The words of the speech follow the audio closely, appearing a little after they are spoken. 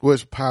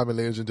What's poppin',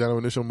 ladies and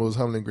gentlemen? This your most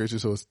humble and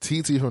gracious host,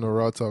 TT from the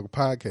Raw Talk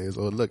Podcast.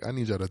 Oh, look, I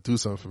need y'all to do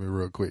something for me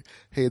real quick.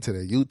 Head to the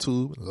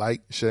YouTube,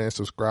 like, share, and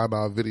subscribe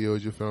our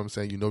videos, you feel what I'm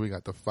saying? You know we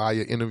got the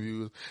fire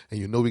interviews, and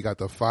you know we got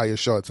the fire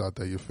shorts out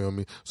there, you feel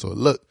me? So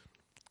look,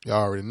 y'all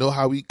already know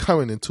how we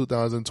coming in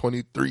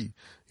 2023.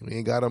 We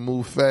ain't gotta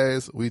move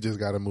fast, we just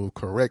gotta move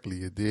correctly,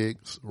 you dig?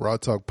 Raw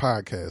Talk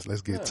Podcast,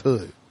 let's get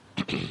to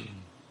it.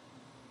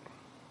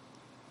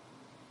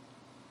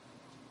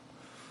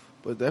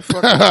 But that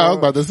fucking I was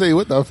about to say,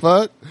 what the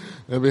fuck?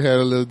 Let me had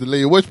a little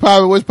delay. What's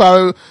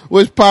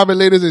poppin',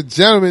 ladies and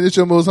gentlemen? It's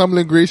your most humble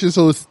and gracious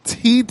host,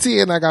 TT,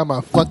 and I got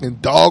my fucking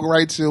dog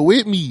right here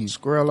with me.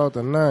 Squirrel out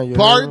the 9, you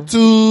Part know?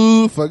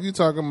 2. Fuck you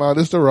talking about?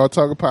 It's the Raw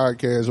Talker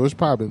Podcast. What's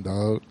poppin',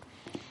 dog?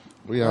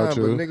 We out But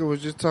here. nigga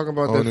was just talking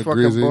about On that the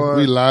fucking Grizzlies. boy.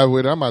 We live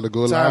with it. I'm about to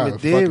go Tommy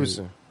live.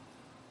 Davidson.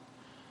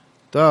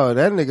 Dog,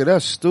 that nigga,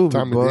 that's stupid,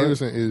 Tommy boy.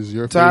 Davidson is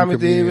your Tommy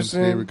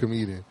favorite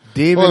comedian.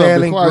 David Hold on,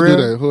 Allen before I do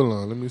Grill. that, hold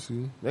on, let me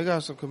see. They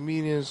got some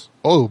comedians.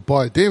 Oh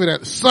boy,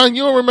 son,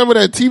 you don't remember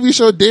that TV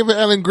show David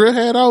Allen Grill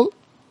had out?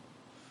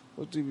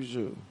 What TV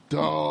show?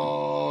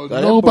 Dog,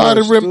 That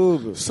nobody boy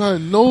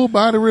stupid.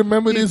 nobody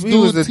remember this He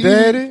dude. was the TV.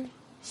 daddy?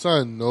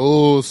 Son,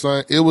 no,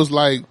 son. It was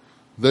like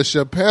the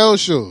Chappelle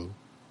Show.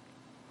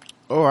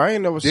 Oh, I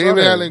ain't never saw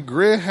David that. Allen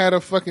Grill had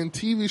a fucking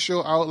TV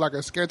show out, like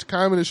a sketch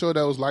comedy show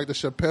that was like the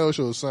Chappelle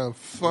Show, son.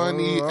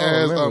 Funny Oh, I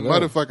as a remember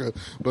that. motherfucker.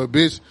 But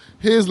bitch,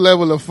 his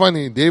level of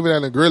funny, David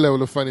Allen Grill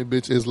level of funny,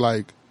 bitch, is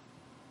like,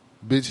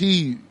 bitch,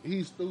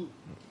 he's stupid.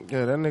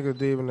 Yeah, that nigga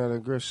David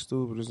Allen Grill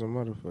stupid as a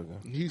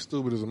motherfucker. He's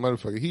stupid as a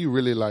motherfucker. He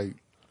really like,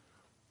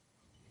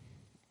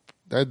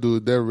 that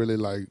dude, they're really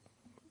like,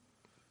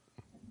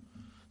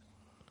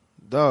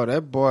 Dog,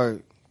 that boy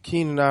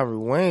Keenan Ivory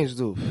Wayans,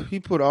 dude, he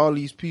put all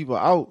these people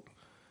out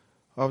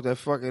off that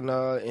fucking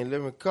In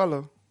Living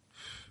Color.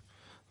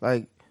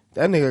 Like,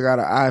 that nigga got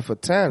an eye for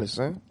talent,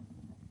 son.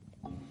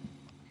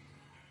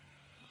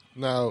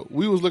 now,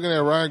 we was looking at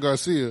Ryan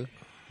Garcia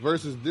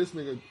versus this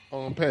nigga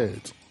on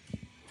pads.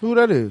 Who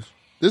that is?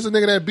 This is a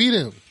nigga that beat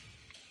him.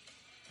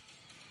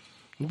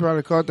 You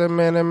probably caught that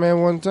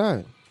man one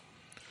time.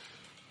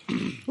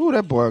 Ooh,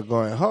 that boy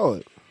going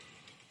hard.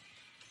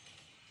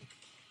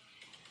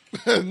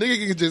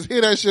 Nigga can just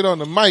hear that shit on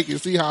the mic and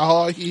see how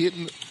hard he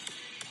hitting.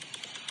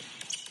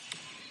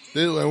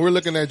 And we're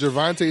looking at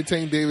Gervonta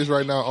Tank Davis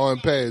right now on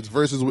pads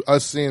versus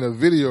us seeing a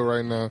video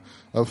right now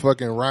of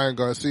fucking Ryan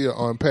Garcia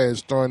on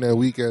pads throwing that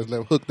weak ass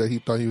left hook that he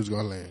thought he was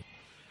gonna land.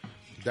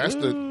 That's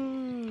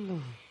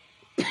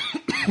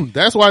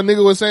that's why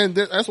nigga was saying.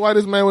 That's why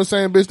this man was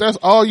saying, bitch. That's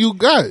all you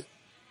got.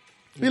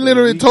 He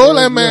literally told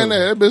that man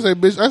that. That bitch say,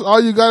 bitch. That's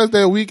all you got is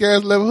that weak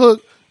ass left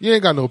hook. You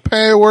ain't got no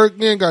pad work.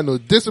 You ain't got no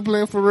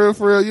discipline for real,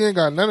 for real. You ain't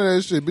got none of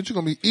that shit. Bitch, you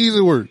gonna be easy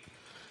work.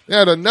 They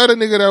had another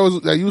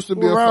nigga that used to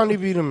be What round he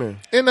beat him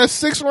in the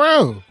 6th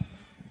round.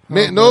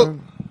 Man, nope.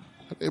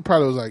 It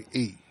probably was like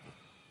 8.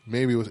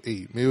 Maybe it was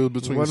 8. Maybe it was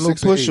between wasn't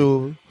 6 no and 8.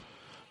 pushover.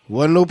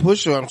 Wasn't no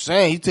pushover. I'm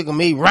saying he took him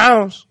 8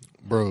 rounds.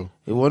 Bro,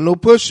 It wasn't no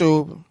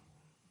pushover.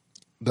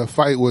 the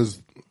fight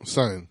was,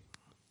 son.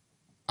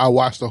 I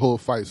watched the whole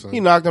fight, son. He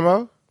knocked him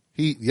out.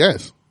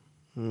 Yes.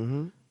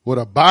 Mm-hmm. With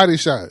a body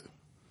shot.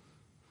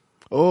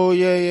 Oh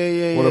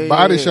yeah. With a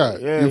body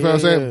shot. You feel what I'm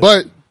saying?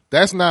 But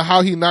that's not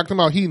how he knocked him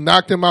out. He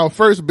knocked him out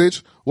first,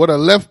 bitch, with a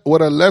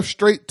left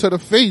straight to the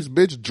face,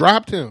 bitch,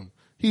 dropped him.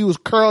 He was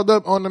curled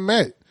up on the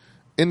mat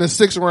in the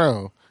 6th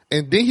round.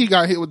 And then he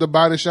got hit with the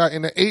body shot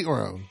in the 8th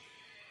round.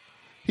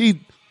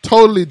 He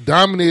totally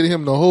dominated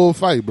him the whole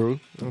fight, bro.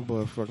 That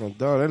boy fucking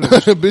dog. That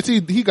nigga,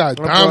 bitch, he got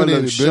that boy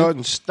dominated, look bitch. short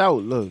and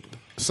stout. Look,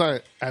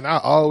 Son, and I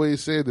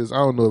always said this, I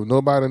don't know if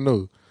nobody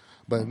knows,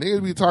 but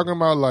niggas be talking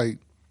about like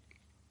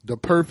the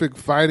perfect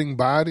fighting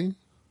body.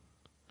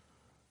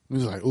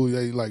 It's like, oh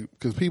yeah, like,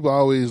 cause people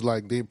always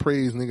like, they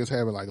praise niggas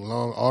having like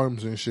long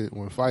arms and shit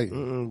when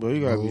fighting. but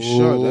you gotta be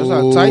short. That's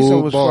how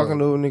Tyson was fucking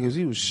those niggas.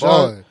 He was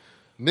short. Boy,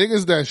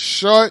 niggas that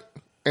short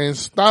and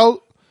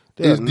stout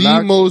They'll is the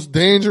knock- most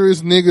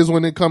dangerous niggas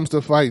when it comes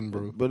to fighting,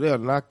 bro. But they'll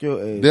knock your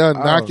ass. They'll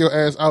out. knock your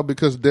ass out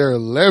because their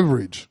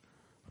leverage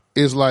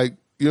is like,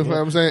 you know what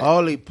I'm saying?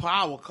 All the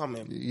power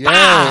coming.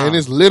 Yeah, and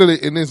it's literally,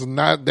 and it's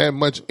not that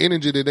much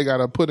energy that they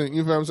gotta put in.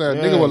 You know what I'm saying?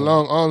 Yeah. Nigga with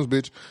long arms,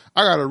 bitch.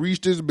 I gotta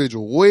reach this bitch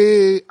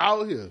way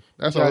out here.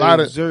 That's a lot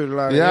of,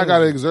 I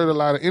gotta exert a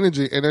lot of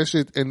energy, and that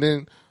shit. And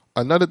then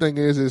another thing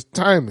is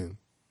timing.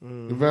 You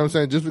know what I'm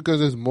saying? Just because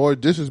it's more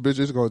dishes, bitch,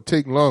 it's gonna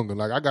take longer.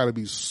 Like I gotta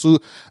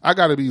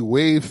be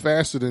way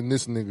faster than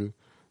this nigga.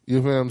 You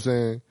know what I'm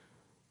saying?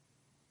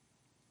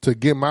 To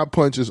get my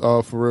punches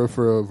off for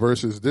real,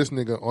 versus this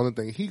nigga, only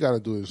thing he got to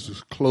do is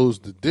just close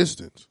the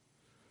distance.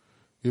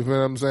 You feel what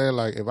I'm saying?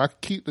 Like, if I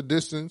keep the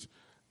distance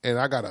and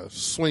I got to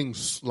swing,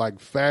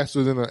 like,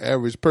 faster than an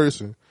average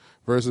person,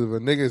 versus if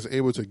a nigga is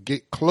able to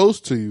get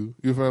close to you,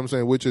 you feel what I'm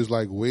saying? Which is,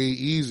 like, way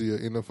easier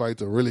in the fight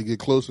to really get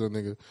close to a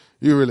nigga.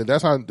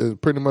 That's how,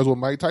 pretty much what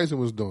Mike Tyson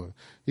was doing.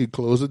 He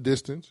closed the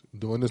distance,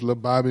 doing this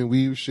little bob and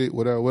weave shit,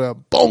 whatever.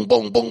 Boom,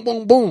 boom, boom,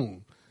 boom,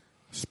 boom.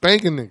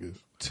 Spanking niggas.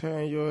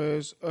 Tearing your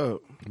ass up.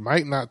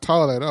 Mike not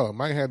tall at all.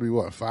 Mike had to be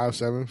what,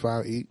 5'7",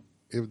 5'8",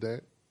 if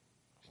that.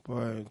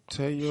 Boy,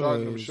 tell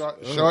you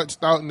short,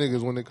 stout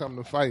niggas when they come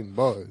to fighting,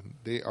 boy,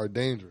 they are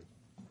dangerous.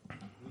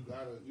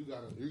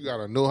 You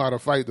gotta know how to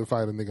fight a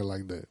nigga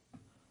like that.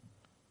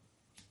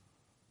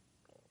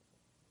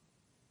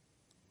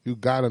 You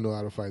gotta know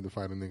how to fight a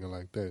nigga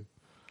like that.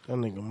 That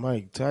nigga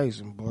Mike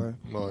Tyson, boy.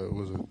 No, it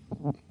was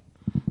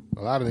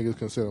a lot of niggas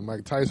consider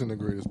Mike Tyson the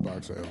greatest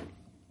boxer ever,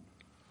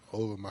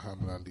 over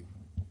Muhammad Ali.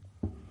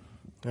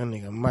 That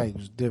nigga Mike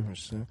was different,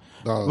 son.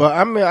 But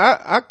I mean,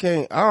 I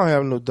don't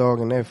have no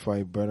dog in that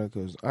fight, brother.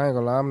 Because I ain't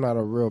gonna lie, I'm not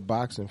a real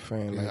boxing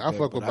fan. Yeah, I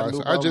fuck with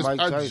boxing.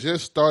 I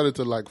just started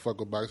to like fuck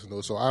with boxing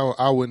though, so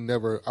I would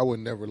never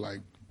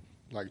like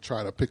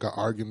try to pick an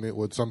argument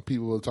with some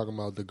people talking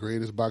about the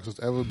greatest boxers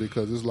ever,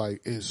 because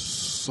it's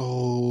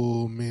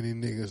so many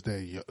niggas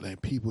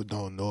that people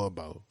don't know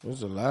about.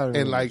 There's a lot of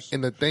and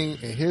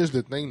here's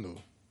the thing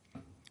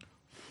though.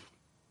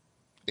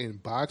 In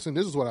boxing,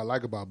 this is what I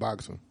like about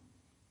boxing.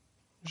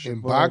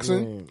 In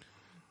boxing,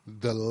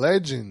 the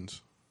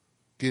legends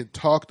get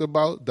talked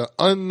about. The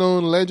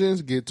unknown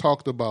legends get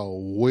talked about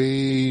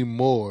way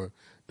more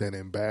than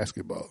in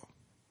basketball.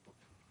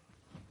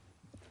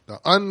 The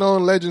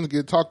unknown legends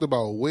get talked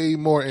about way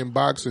more in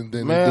boxing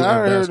than they do in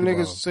basketball. Man, I heard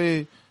niggas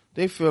say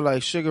they feel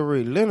like Sugar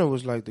Ray Leonard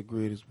was like the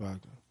greatest boxer.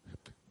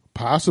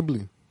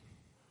 Possibly.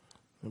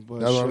 That's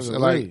what I'm saying.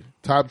 Like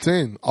top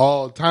 10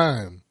 all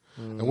time.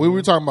 Mm-hmm. And when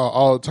we talking about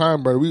all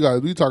time, bro, we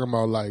talking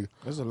about like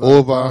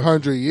over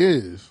 100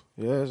 years.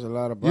 Yeah, there's a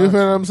lot of boxing. You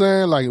feel what I'm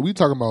saying? Like we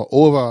talking about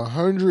over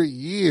 100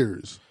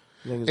 years.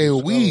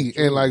 Niggas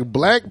and like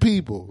black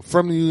people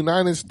from the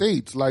United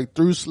States, like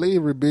through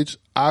slavery, bitch,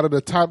 out of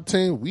the top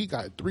 10, we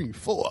got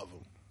 3-4 of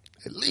them.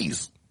 At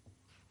least.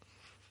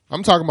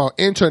 I'm talking about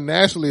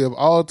internationally of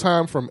all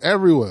time from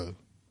everywhere.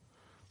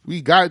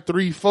 We got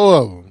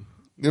 3-4 of them.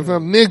 You feel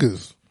me?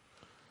 Niggas.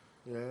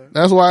 Yeah.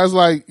 That's why it's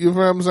like, you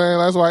feel what I'm saying?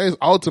 That's why it's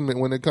ultimate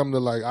when it comes to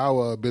like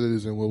our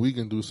abilities and what we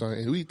can do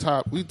something. And we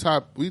top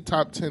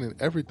 10 in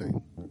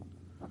everything.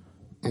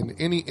 In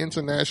any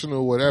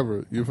international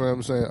whatever, you feel what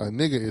I'm saying? A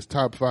nigga is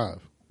top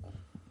 5.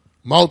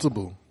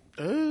 Multiple.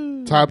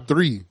 Top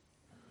 3.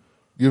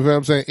 You feel what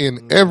I'm saying?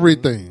 In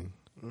everything.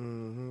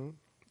 Mm-hmm.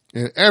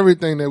 In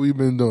everything that we've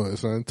been doing,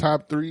 son.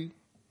 Top 3,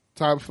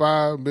 top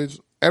 5, bitch,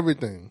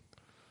 everything.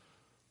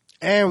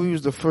 And we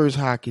was the first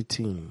hockey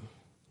team.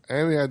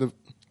 And we had the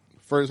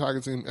first hockey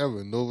team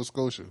ever, Nova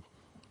Scotia.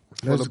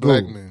 Full of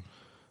black men.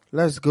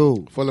 Let's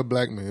go. Full of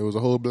black men. It was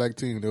a whole black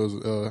team. There was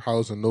a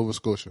house in Nova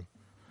Scotia.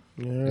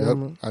 Yeah, yep,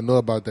 man. I know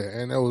about that.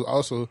 And that was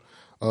also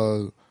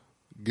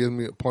gives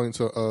me a point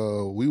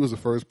to we was the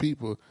first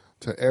people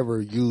to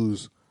ever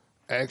use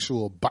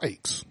actual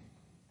bikes.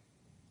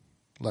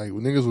 Like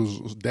when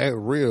niggas was that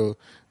real,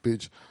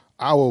 bitch,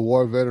 our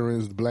war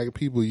veterans, black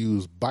people,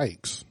 use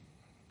bikes.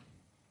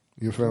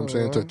 You feel what I'm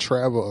saying? To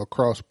travel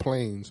across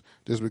plains,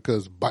 just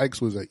because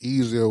bikes was an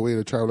easier way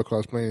to travel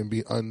across plains and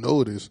be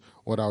unnoticed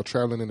without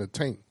traveling in a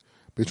tank.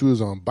 Bitch, we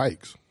was on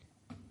bikes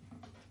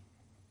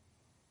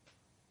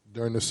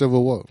during the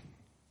Civil War.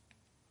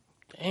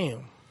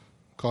 Damn.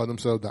 Called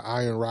themselves the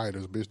Iron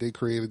Riders, bitch. They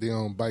created their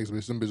own bikes,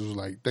 bitch. Them bitches was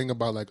like, think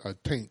about like a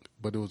tank,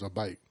 but it was a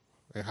bike.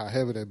 And how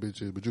heavy that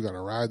bitch is, but you gotta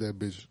ride that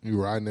bitch.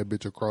 You riding that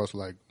bitch across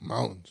like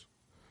mountains.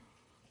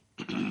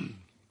 Niggas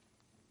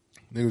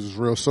was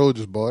real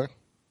soldiers, boy.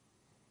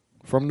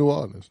 From New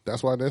Orleans.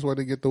 That's why they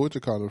get the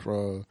whatchamacallit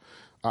from.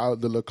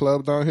 The little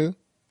club down here,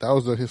 that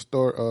was the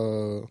historic,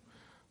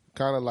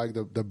 kind of like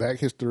the back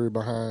history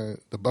behind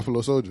the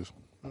Buffalo Soldiers.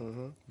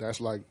 Mm-hmm.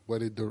 That's like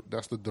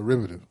that's the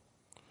derivative.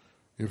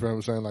 You feel what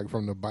I'm saying? Like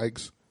from the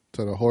bikes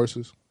to the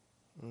horses.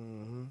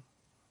 Mm-hmm.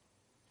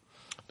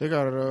 They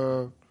got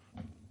a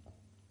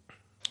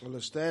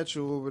little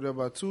statue over there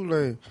by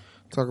Tulane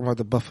talking about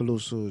the Buffalo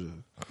Soldier.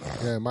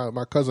 Yeah,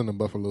 my cousin the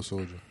Buffalo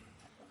Soldier.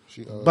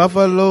 She,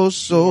 Buffalo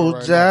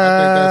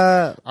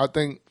Soldier. I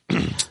think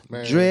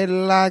man,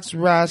 dreadlocks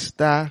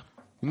Rasta.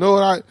 You know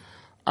what?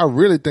 I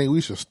really think we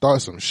should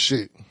start some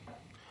shit.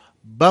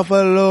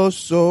 Buffalo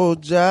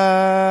Soldier.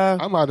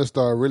 I'm about to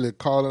start really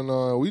calling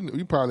on.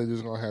 We probably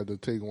just gonna have to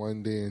take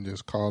one day and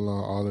just call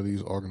on all of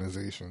these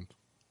organizations.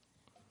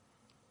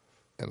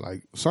 And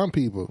like some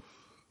people,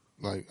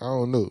 like I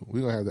don't know,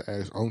 we gonna have to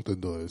ask Unc to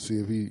do it, see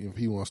if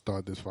he want to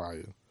start this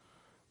fire.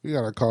 We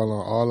gotta call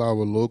on all our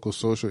local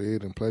social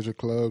aid and pleasure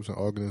clubs and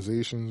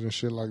organizations and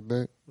shit like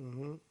that.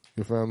 Mm-hmm.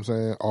 You feel what I'm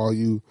saying? All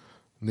you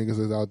niggas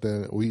is out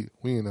there. We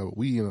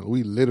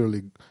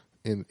literally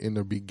in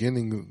the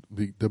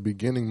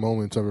beginning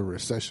moments of a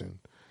recession,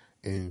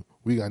 and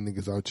we got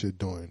niggas out here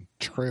doing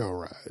trail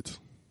rides.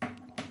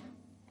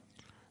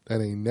 That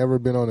ain't never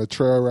been on a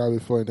trail ride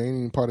before. It ain't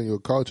even part of your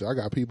culture. I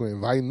got people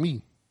inviting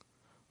me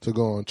to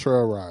go on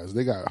trail rides.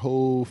 They got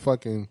whole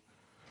fucking.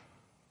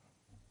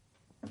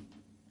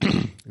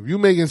 If you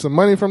making some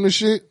money from the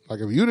shit, like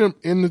if you're the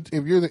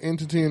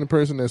entity and the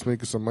person that's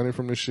making some money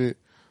from the shit,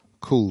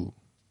 cool.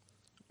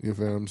 You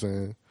feel what I'm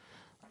saying?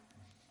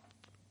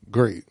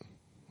 Great.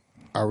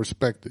 I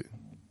respect it.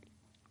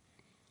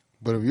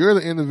 But if you're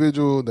the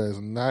individual that's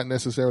not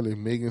necessarily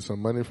making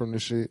some money from the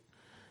shit,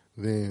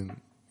 then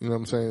You know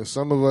what I'm saying?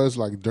 Some of us,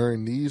 like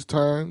during these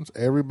times,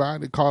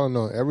 everybody, calling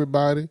on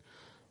everybody,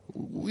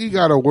 we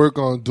got to work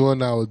on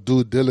doing our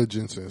due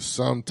diligence in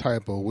some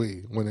type of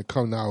way when it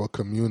comes to our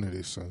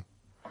community, son.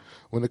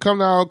 When it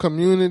comes to our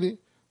community,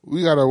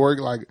 we got to work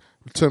like,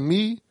 to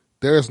me,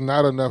 there's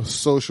not enough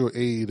social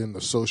aid in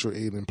the social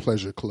aid and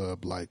pleasure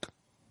club like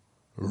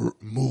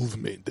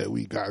movement that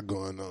we got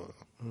going on.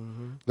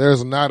 Mm-hmm.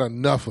 There's not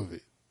enough of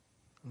it.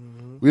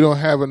 Mm-hmm. We don't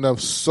have enough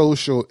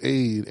social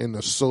aid in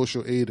the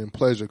social aid and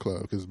pleasure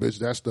club because, bitch,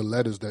 that's the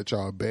letters that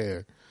y'all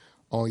bear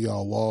on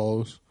y'all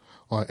walls,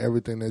 on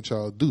everything that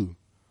y'all do.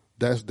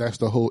 That's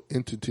the whole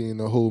entity and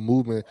the whole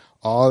movement.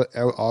 All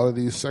of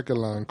these second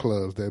line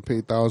clubs that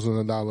pay thousands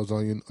of dollars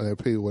on you,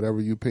 that pay whatever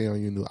you pay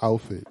on your new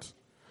outfits.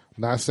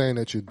 Not saying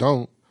that you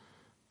don't.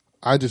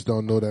 I just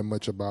don't know that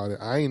much about it.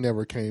 I ain't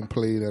never came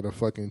played at a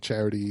fucking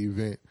charity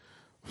event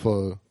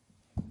for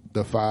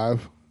the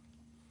 5.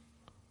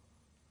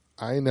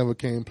 I ain't never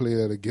came played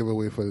at a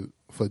giveaway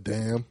for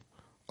Damn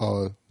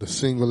or the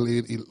single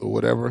lead or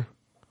whatever,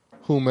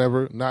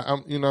 whomever.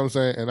 Not, you know what I'm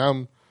saying? And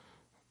I'm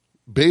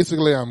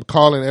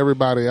calling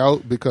everybody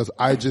out because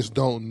I just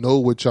don't know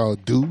what y'all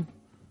do,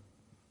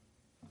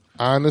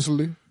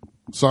 honestly.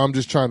 So I'm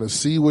just trying to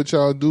see what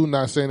y'all do,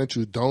 not saying that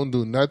you don't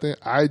do nothing.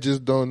 I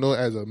just don't know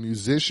as a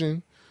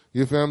musician,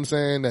 you feel what I'm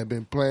saying, that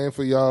been playing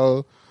for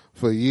y'all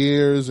for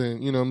years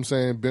and, you know what I'm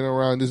saying, been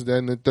around this, that,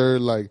 and the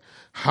third. Like,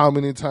 how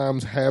many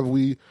times have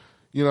we,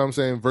 you know what I'm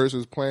saying,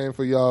 versus playing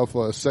for y'all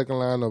for a second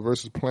line or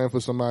versus playing for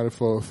somebody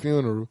for a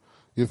funeral,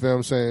 you feel what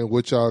I'm saying,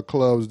 with y'all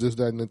clubs, this,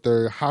 that, and the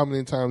third. How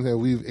many times have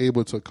we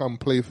able to come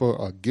play for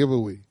a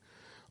giveaway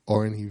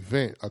or an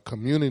event, a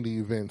community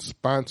event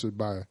sponsored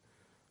by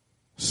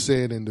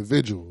said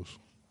individuals?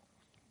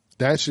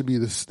 That should be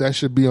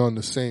on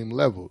the same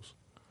levels.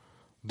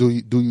 Do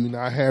you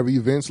not have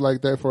events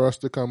like that for us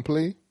to come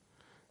play?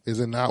 Is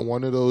it not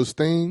one of those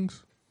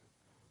things?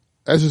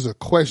 That's just a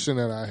question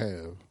that I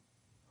have.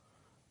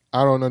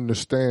 I don't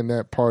understand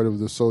that part of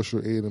the social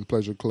aid and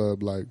pleasure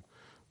club, like,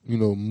 you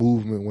know,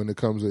 movement when it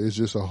comes to, it's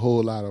just a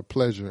whole lot of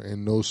pleasure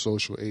and no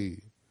social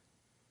aid.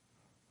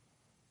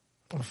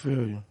 I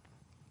feel you.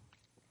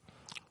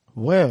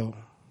 Well,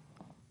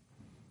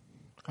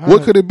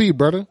 what could it be,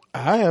 brother?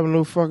 I have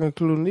no fucking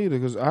clue neither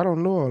because I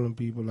don't know all them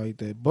people like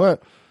that.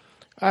 But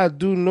I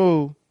do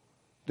know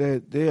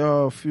that there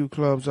are a few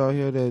clubs out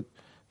here that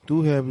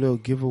do have little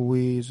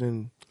giveaways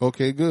and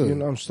okay, good. You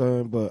know what I'm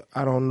saying? But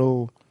I don't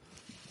know.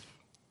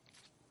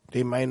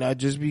 They might not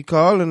just be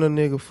calling a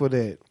nigga for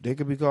that. They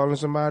could be calling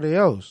somebody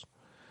else.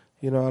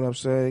 You know what I'm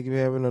saying? They could be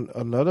having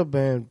another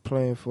band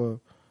playing for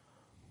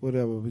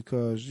whatever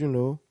because, you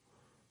know,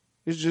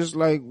 it's just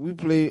like we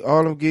play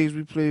all them gigs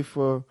we play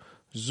for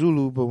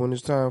Zulu, but when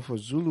it's time for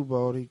Zulu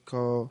Ball, they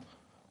call,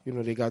 you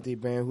know, they got their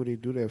band who they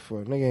do that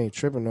for. Nigga ain't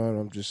tripping on it,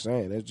 I'm just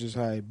saying. That's just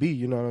how it be,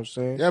 you know what I'm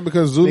saying? Yeah,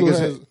 because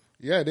Zulu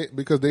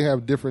because they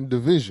have different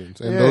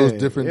divisions, and those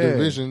different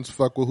divisions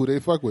fuck with who they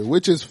fuck with,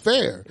 which is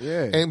fair.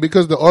 Yeah. And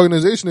because the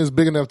organization is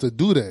big enough to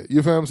do that,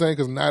 you feel what I'm saying?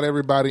 Because not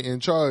everybody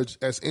in charge,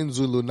 that's in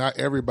Zulu, not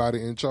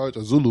everybody in charge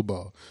of Zulu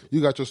Ball. You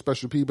got your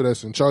special people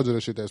that's in charge of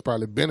that shit, that's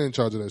probably been in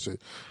charge of that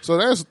shit. So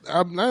that's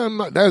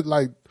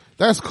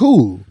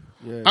cool.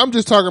 Yeah. I'm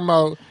just talking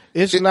about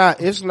it's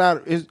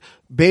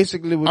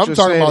basically what you're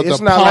saying.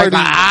 It's not like an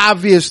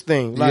obvious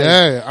thing. Like,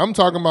 yeah, I'm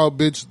talking about,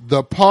 bitch,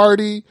 the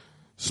party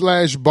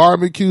 /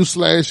 barbecue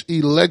 /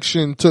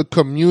 election to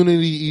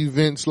community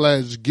event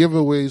 /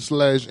 giveaway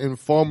 /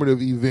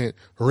 informative event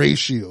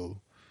ratio.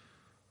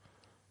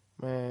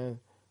 Man,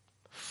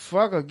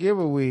 fuck a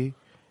giveaway.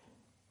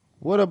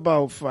 What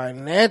about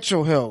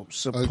financial help,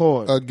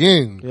 support?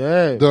 Again,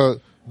 the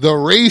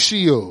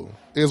ratio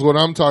is what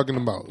I'm talking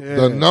about. Yeah.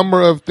 The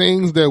number of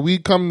things that we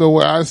come to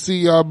where I see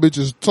y'all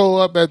bitches toe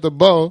up at the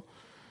bar,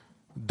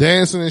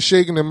 dancing and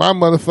shaking in my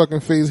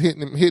motherfucking face,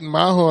 hitting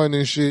my horn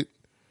and shit.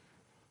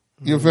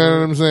 You feel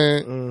what I'm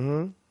saying?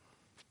 Mm-hmm.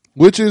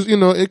 Which is, you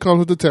know, it comes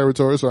with the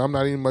territory, so I'm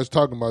not even much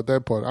talking about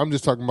that part. I'm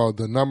just talking about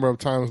the number of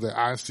times that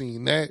I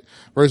seen that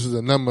versus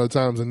the number of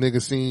times a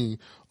nigga seen,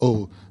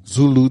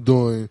 Zulu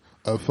doing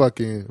a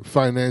fucking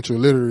financial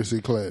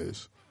literacy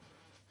class.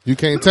 You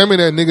can't tell me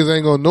that niggas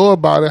ain't gonna know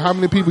about it. How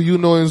many people you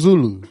know in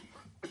Zulu?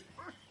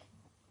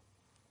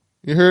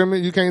 You hear me?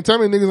 You can't tell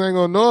me niggas ain't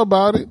gonna know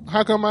about it.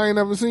 How come I ain't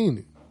never seen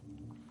it?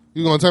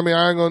 You gonna tell me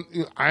I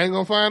ain't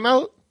gonna find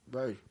out?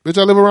 Right. Bitch,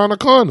 I live around the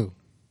corner.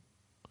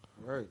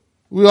 Right.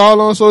 We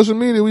all on social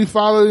media. We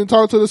follow and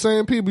talk to the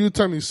same people. You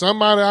tell me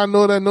somebody I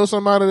know that know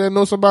somebody that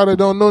know somebody that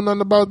don't know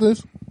nothing about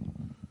this?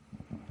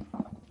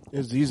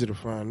 It's easy to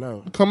find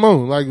out. Come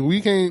on. Like,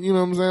 we can't, you know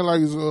what I'm saying?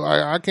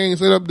 Like, I can't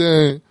sit up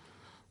there and,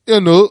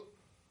 you know,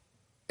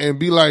 and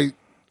be like,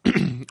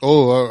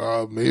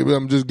 maybe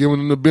I'm just giving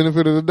them the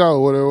benefit of the doubt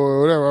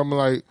or whatever. I'm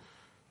like,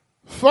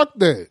 fuck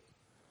that.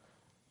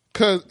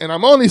 And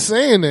I'm only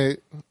saying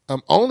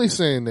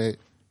that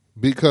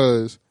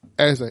because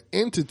as an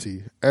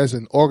entity, as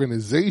an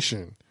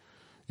organization,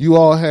 you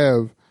all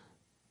have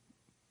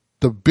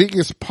the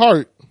biggest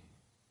part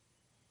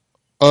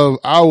of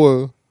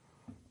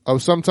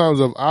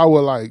sometimes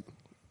our like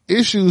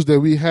issues that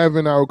we have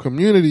in our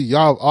community,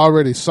 y'all have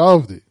already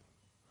solved it.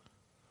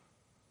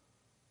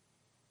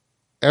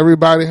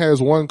 Everybody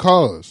has one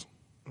cause.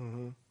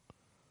 Mm-hmm.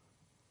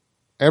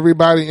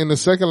 Everybody in the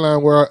second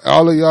line, where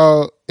all of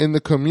y'all in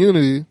the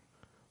community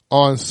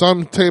on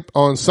some type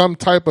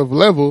of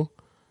level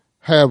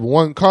have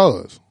one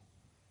cause.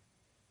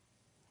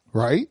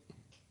 Right?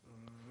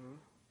 Mm-hmm.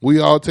 We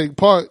all take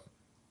part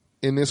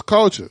in this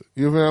culture.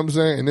 You know what I'm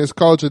saying? In this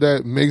culture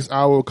that makes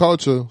our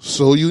culture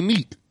so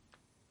unique.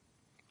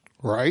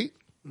 Right?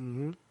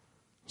 Mm-hmm.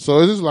 So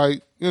it's just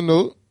like,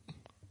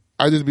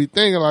 I just be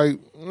thinking like,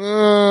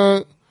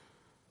 I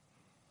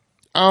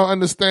don't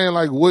understand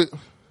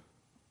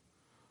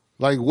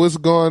what's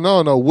going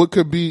on or what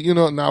could be,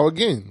 now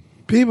again.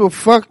 People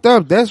fucked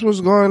up. That's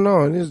what's going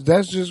on.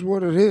 That's just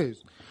what it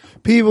is.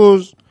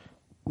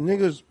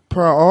 Niggas'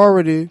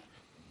 priority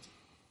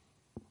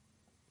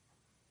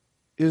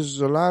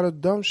is a lot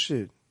of dumb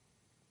shit.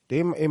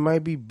 It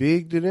might be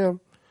big to them,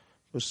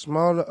 but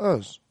small to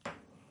us.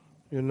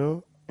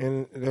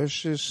 And that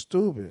shit's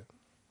stupid.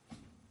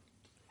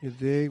 You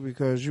dig?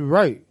 Because you're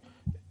right.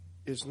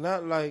 It's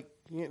not like,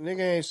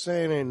 nigga ain't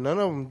saying ain't none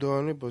of them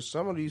doing it, but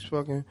some of these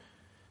fucking,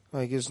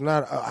 like, it's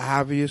not an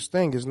obvious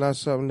thing. It's not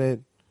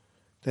something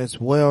that's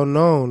well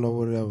known or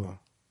whatever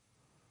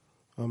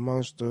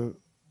amongst the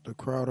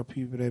crowd of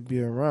people that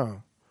be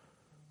around.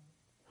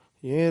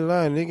 You ain't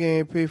lying. Nigga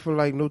ain't pay for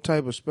like no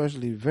type of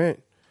special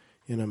event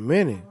in a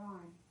minute.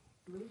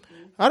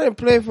 I didn't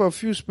play for a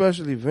few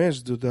special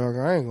events, dude, dog.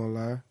 I ain't gonna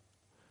lie.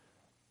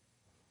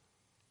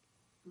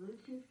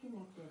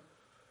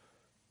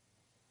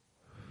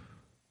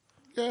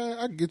 Yeah,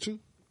 I get you.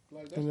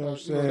 Like, that's what I'm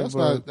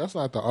saying? That's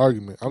not the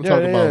argument. I'm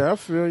talking about. Yeah, I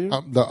feel you.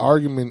 The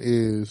argument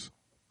is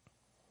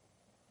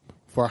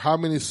for how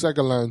many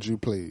second lines you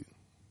played.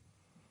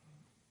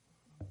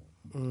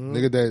 Mm-hmm.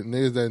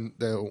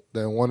 Niggas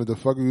that wanted to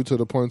fuck with you to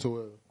the point to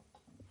where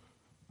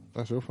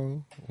that's your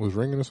phone was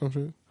ringing or some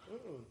shit.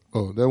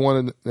 Oh,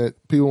 that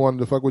people wanted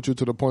to fuck with you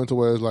to the point to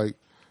where it's like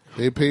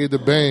they paid the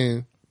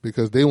band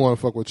because they want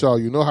to fuck with y'all.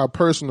 You know how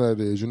personal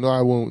that is. You know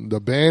how the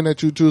band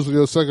that you choose for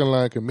your second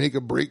line can make or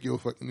break your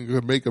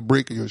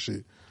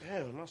shit.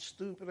 Damn, my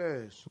stupid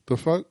ass. The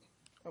fuck?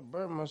 I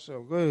burned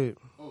myself. Go ahead.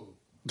 Oh.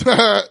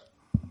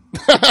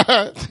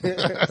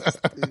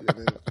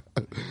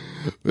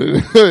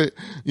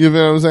 You feel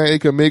what I'm saying?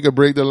 It could make or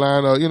break the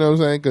line, or you know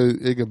what I'm saying?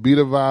 It could be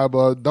the vibe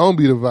or don't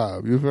be the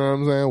vibe. You feel what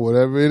I'm saying?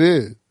 Whatever it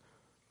is.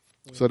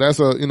 So that's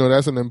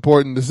an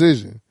important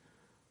decision.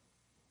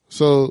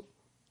 So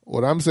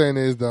what I'm saying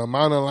is the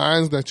amount of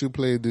lines that you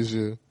played this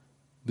year,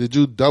 did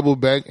you double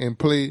back and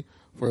play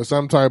for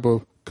some type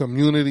of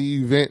community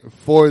event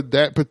for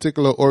that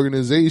particular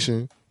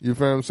organization? You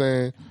feel what I'm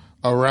saying?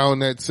 Around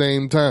that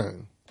same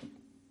time.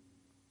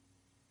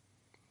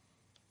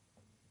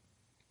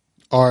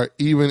 Or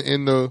even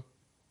in the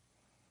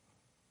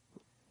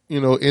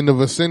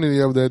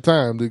vicinity of that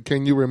time.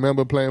 Can you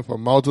remember playing for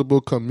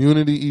multiple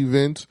community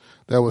events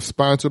that were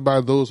sponsored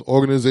by those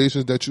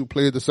organizations that you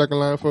played the second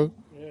line for?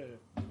 Yeah.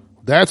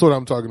 That's what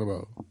I'm talking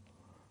about.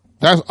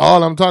 That's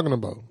all I'm talking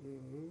about.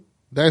 Mm-hmm.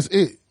 That's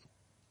it.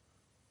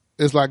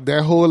 It's like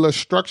that whole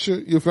structure,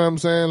 you feel what I'm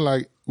saying?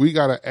 Like, we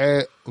got to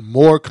add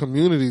more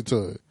community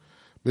to it.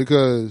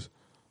 Because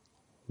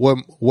what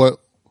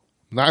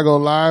not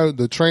gonna lie,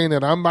 the train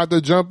that I'm about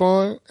to jump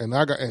on,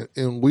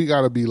 and we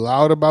gotta be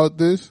loud about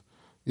this.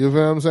 You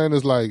feel what I'm saying?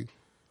 It's like,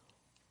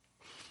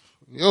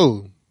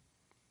 yo,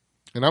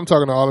 and I'm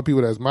talking to all the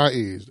people that's my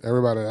age,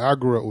 everybody that I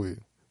grew up with.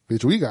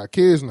 Bitch, we got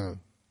kids now.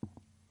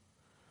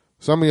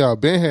 Some of y'all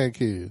been had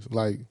kids.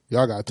 Like,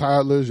 y'all got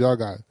toddlers, y'all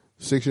got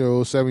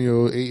 6-year-olds,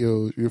 7-year-olds,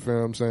 8-year-olds. You feel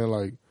what I'm saying?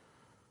 Like,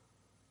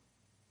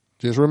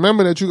 just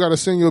remember that you gotta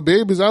send your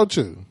babies out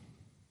here.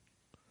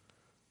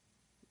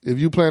 If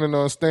you planning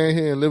on staying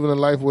here and living a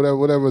life,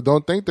 whatever,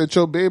 don't think that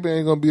your baby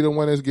ain't gonna be the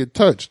one that's get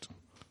touched.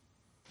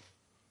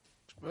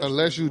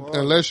 Unless you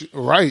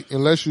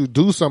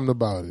do something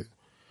about it.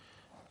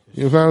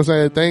 You know what I'm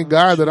saying? Thank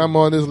God that I'm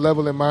on this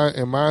level and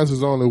mine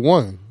is only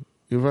one.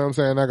 You know what I'm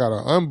saying? I got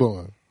an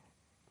unborn.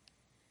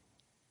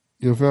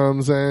 You feel what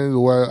I'm saying?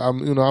 Where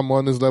I'm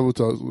on this level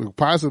to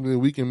possibly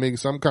we can make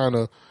some kind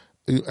of,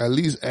 at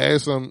least add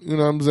some, you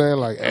know what I'm saying?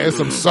 Like, add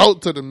some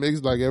salt to the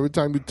mix. Like, every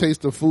time you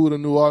taste the food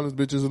in New Orleans,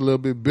 bitch, is a little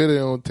bit bitter. It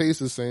don't taste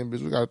the same,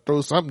 bitch. We gotta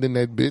throw something in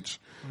that bitch.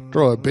 Mm-hmm.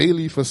 Throw a bay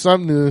leaf or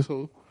something.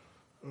 So,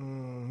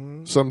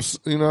 some,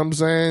 you know what I'm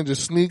saying?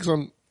 Just sneak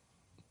some.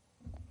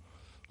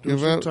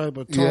 Some type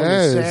of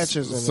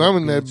sachets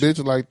in that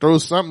bitch. Like, throw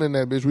something in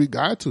that bitch. We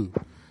got to.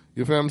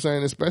 You feel what I'm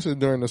saying? Especially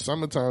during the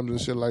summertime and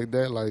shit like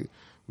that. Like,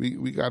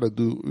 we gotta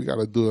do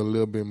a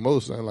little bit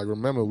more, son. Like,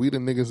 remember, we the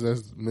niggas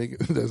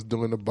that's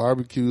doing the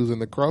barbecues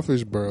and the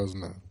crawfish barrels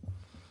now.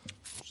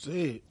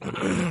 See,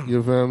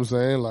 you feel what I'm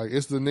saying? Like,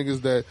 it's the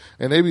niggas that,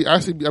 and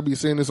I be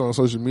seeing this on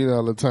social media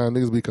all the time.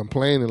 Niggas be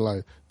complaining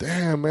like,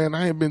 "Damn, man,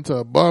 I ain't been to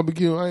a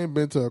barbecue, I ain't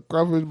been to a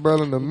crawfish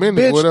barrel in a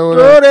minute." Bitch, whatever.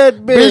 Throw that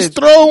bitch. Bitch,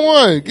 throw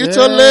one. Get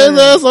your lazy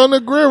ass on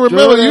the grill.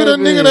 Remember, you the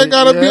nigga that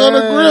gotta be on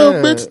the grill.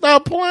 Bitch,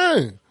 stop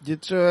playing.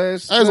 Get your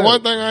ass. That's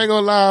one thing I ain't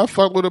gonna lie. I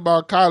fuck with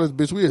about college,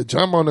 bitch. We'd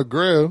jump on the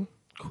grill.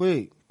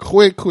 Quick.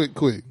 Boy.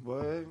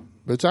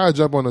 Bitch, I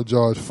jump on the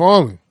George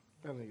Foreman.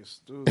 That nigga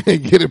stupid.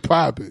 And get it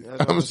popping.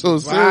 I'm so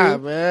serious.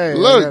 Man.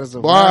 Look,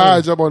 boy, I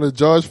jump on the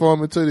George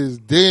Foreman to this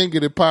day and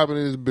get it popping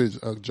in this bitch.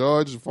 A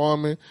George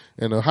Foreman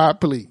and a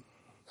hot plate.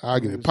 I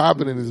get it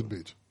popping in this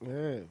bitch.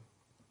 Yeah.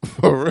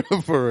 For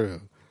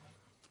real.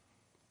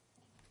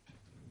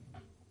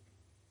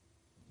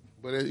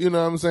 But you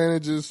know what I'm saying?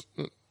 It just,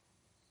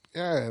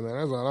 yeah, man,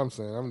 that's all I'm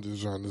saying. I'm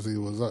just trying to see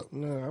what's up.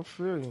 No, I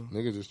feel you.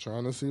 Nigga just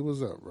trying to see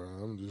what's up, bro.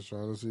 I'm just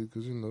trying to see,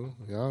 because, you know,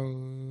 y'all.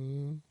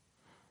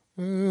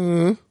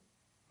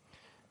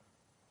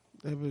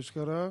 That bitch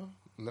cut off?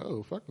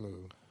 No, fuck no.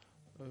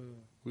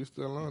 We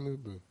still on this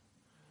bitch.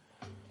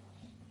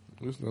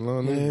 We still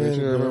on this bitch.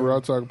 You heard Raw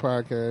Talk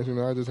podcast. You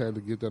know, I just had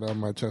to get that out of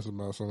my chest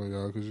about some of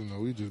y'all, because, you know,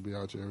 we just be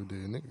out here every day.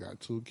 Nigga got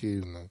 2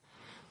 kids now.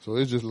 So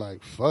it's just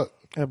like, fuck.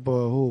 That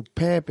boy whole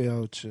pappy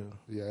out here.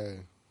 Yeah.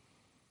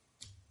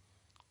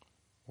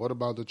 What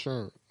about the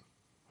churn?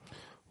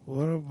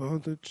 What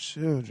about the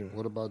children?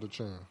 What about the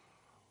churn?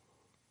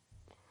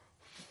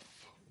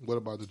 What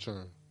about the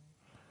churn?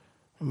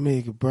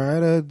 Make a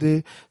brighter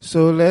day,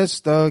 so let's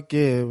start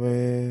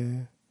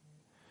giving.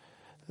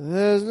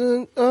 There's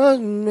us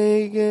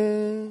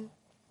making.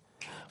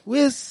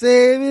 We're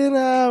saving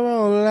our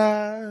own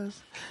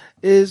lives.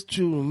 It's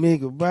true,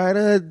 make a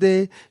brighter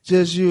day,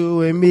 just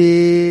you and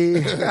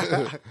me.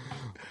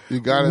 You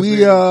gotta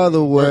we are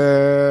the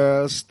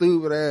world,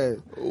 stupid ass.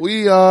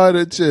 We are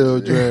the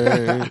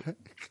children.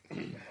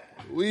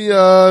 We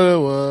are the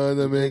ones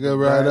that make a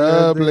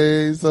brighter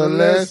place, so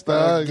let's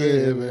start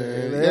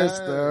giving. Let's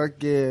start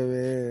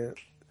giving.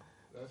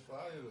 That's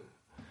fire.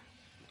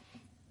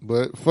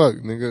 But fuck,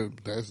 nigga,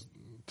 that's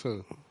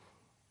tough.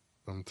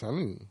 I'm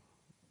telling you.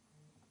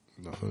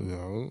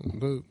 No,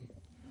 look.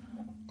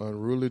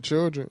 Unruly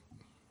children.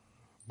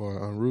 Boy,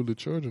 unruly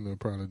children will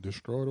probably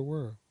destroy the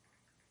world.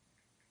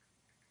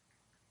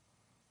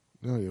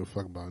 They don't give a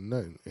fuck about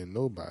nothing and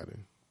nobody.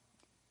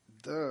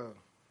 Duh.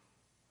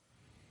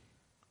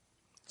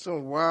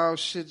 Some wild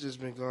shit just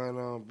been going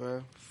on,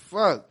 bro.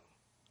 Fuck.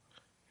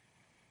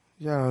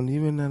 Y'all don't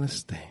even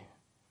understand.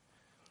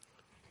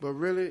 But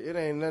really, it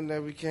ain't nothing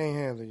that we can't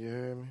handle, you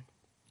heard me?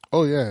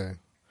 Oh, yeah.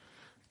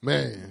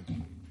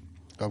 Man.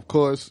 Of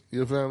course,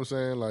 you feel what I'm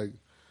saying? Like,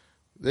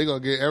 they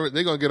gonna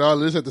get all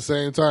this at the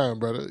same time,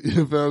 brother.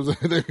 You feel what I'm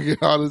saying? They gonna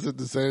get all this at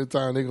the same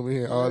time. They gonna be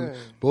hearing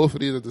both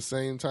of these at the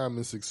same time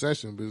in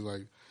succession. But it's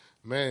like,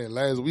 man,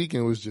 last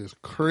weekend was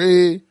just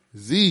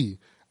crazy.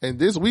 And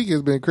this week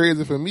has been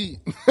crazy for me.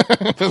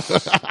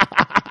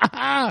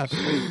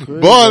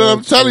 Boy,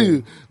 I'm telling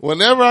you,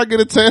 whenever I get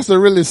a chance to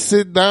really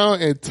sit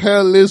down and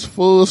tell this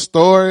full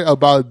story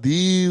about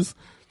these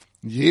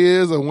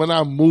years and when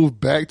I moved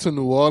back to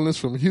New Orleans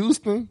from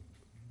Houston,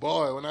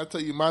 boy, when I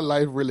tell you my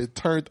life really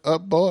turned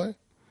up, boy,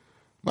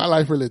 my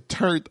life really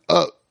turned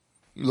up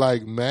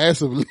like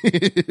massively.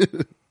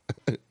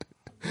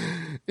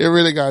 It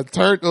really got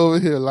turned over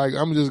here. Like,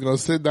 I'm just going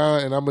to sit down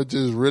and I'm going to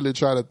just really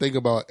try to think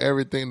about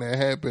everything that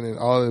happened and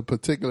all the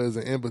particulars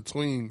and in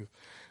between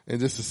and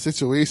just the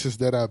situations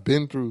that I've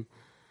been through.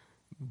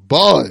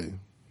 Boy.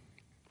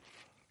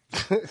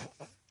 I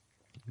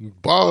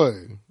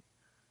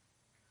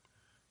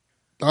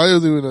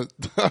was even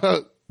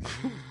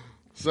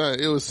son,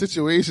 it was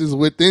situations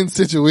within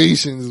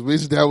situations,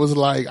 which that was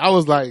like, I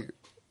was like,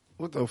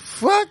 what the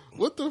fuck?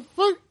 What the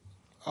fuck?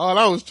 All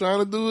I was trying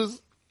to do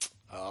is,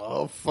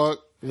 oh, fuck.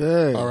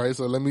 Yeah. All right,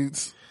 so let me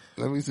see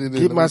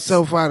this. Get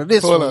myself out of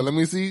this Hold one. on, let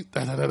me see.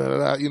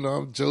 You know,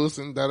 I'm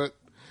Josing.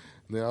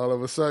 Then all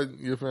of a sudden,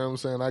 you feel what I'm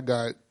saying? I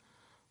got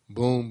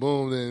boom,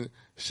 boom. Then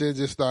shit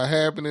just start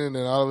happening.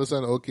 And all of a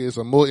sudden, okay,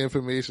 some more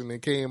information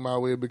that came my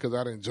way because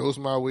I didn't jost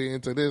my way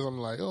into this. I'm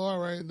like, oh, all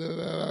right.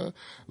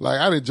 Like,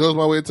 I didn't jost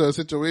my way into a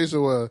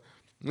situation where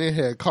they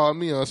had called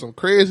me on some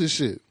crazy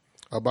shit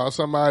about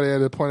somebody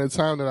at a point in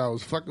time that I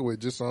was fucking with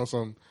just on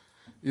some,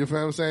 you feel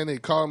what I'm saying? They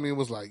called me and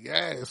was like,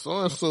 yeah,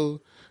 so-and-so,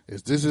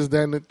 it's this, is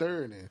that, and the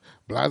third, and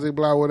blah, blah,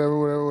 blah,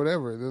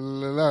 whatever.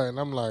 And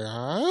I'm like,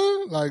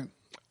 huh? Like,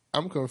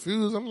 I'm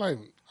confused. I'm like,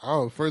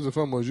 oh, first and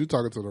foremost, you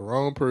talking to the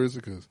wrong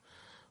person because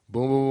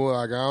boom, boom, boom,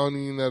 like, I don't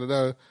even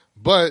know.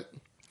 But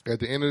at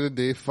the end of the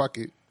day, fuck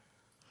it.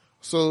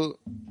 So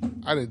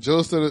I didn't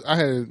joke I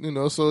had, you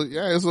know, so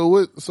yeah, so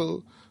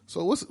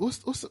what's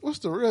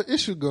the real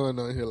issue going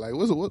on here? Like,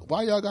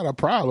 why y'all got a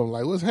problem?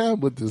 Like, what's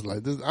happening with this?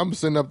 Like, this, I'm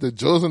sitting up there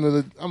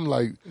joking I'm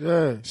like,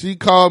 yeah. She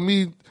called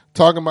me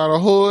talking about a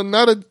whole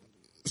another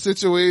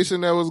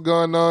situation that was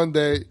going on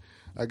that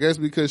I guess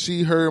because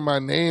she heard my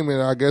name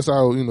and I guess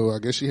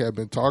she had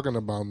been talking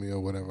about me or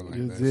whatever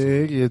like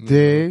that. You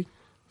dig.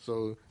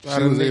 So she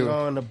was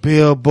on the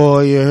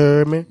billboard, you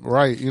heard me?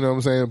 Right, you know what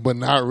I'm saying? But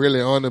not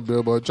really on the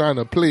billboard, trying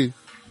to play.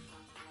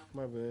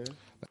 My bad.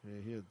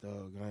 Yeah, he a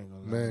dog, I ain't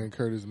gonna lie. Man,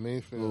 Curtis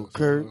Mayfield. Little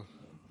Kurt.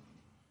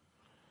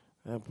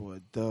 That boy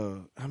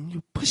dog. I'm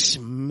your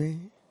pusher,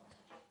 man.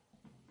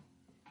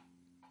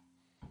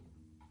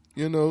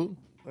 You know.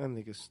 That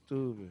nigga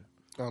stupid.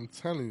 I'm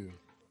telling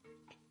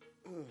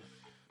you.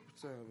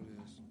 time it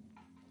is.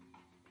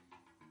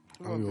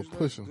 Come I'm on, gonna bitch, push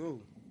let's him. go.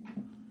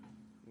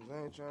 'Cause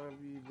I ain't trying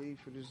to be late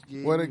for this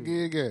gig. Where the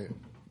gig at?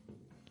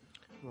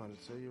 I'm about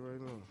to tell you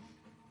right now.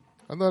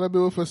 I thought that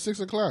bill was for 6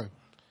 o'clock.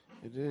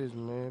 It is,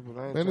 man, but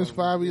I ain't Man, it's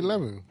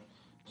 5:11.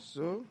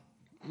 So?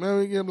 Man,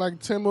 we get like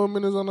 10 more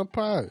minutes on the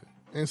pod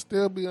and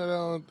still be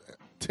around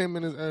 10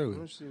 minutes early.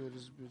 Let me see what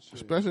this bitch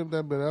is. Especially if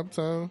that been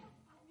uptown.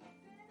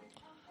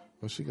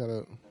 Well, she got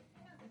a...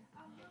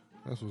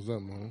 That's what's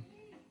up, man.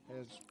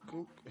 Has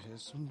coke,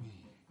 has some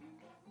weed.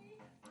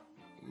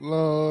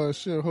 Lord,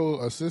 she a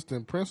whole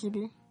assistant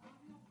principal.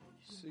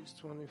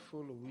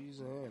 624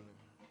 Louisiana.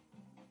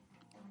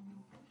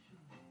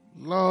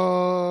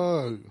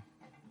 Lord.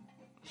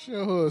 She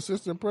a whole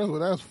assistant principal.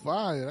 That's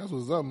fire. That's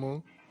what's up,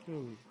 man.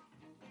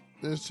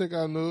 This chick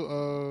I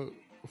knew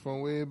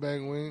from way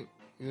back when.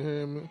 You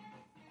hear me?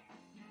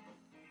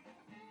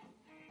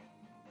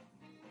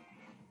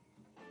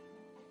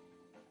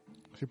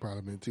 She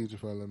probably been teaching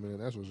for a little minute.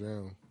 That's what's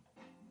young.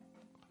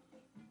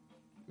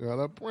 Got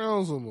a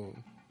principal.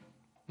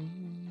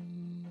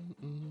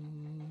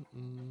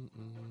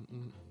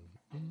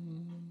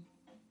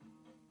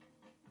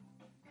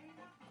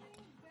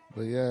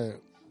 But yeah,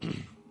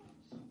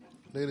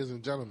 ladies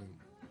and gentlemen,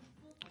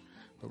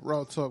 the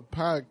Raw Talk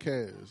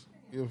Podcast.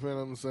 You feel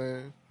what I'm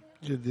saying?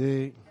 You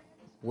dig?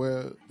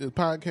 Well, the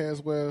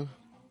podcast where,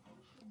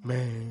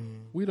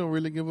 man, we don't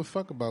really give a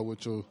fuck about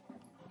what your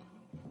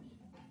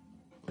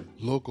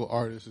local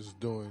artist is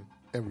doing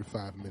every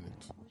 5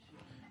 minutes.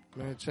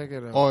 Man, check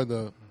it out. Or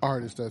the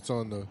artist that's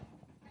on the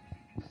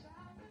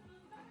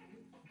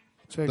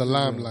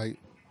limelight.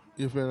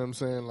 You feel what I'm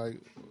saying?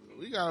 Like,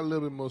 we got a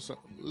little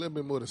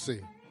bit more to say.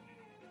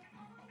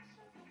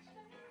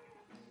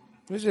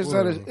 It's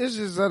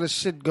just other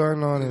shit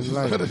going on in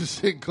life. Other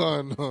shit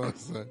going on,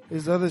 son.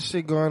 There's other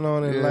shit going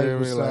on in life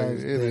besides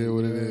like, it that, is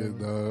what it man. is,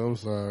 dog. I'm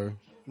sorry.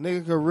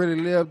 Nigga could really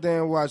live up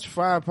there and watch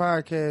 5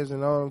 podcasts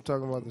and all I'm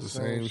talking about the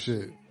same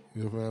shit.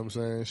 You know what I'm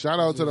saying? Shout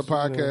out to the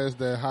podcast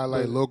that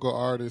highlight local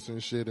artists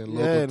and shit and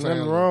local talent.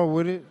 Nothing wrong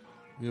with it.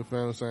 You know what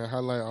I'm saying?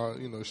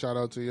 Highlight, shout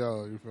out to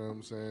y'all. You feel what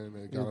I'm saying?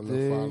 They got a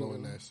little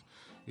following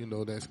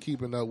that's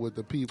keeping up with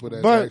the people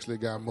that actually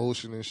got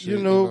motion and shit. You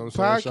know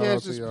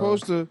podcast is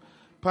supposed to.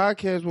 What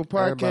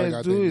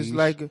podcasts do is niche.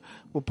 Like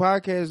what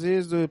podcast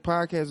is. The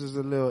podcast is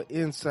a little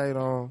insight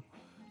on,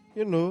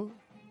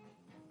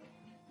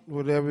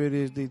 whatever it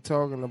is they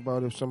talking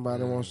about. If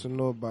somebody wants to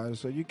know about it,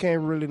 so you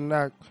can't really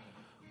knock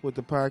what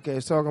the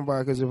podcast talking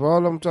about because if all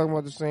of them talking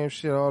about the same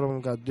shit, all of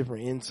them got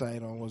different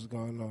insight on what's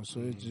going on.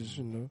 So it's just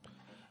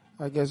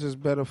I guess it's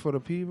better for the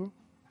people.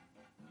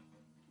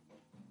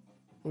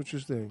 What you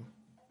think?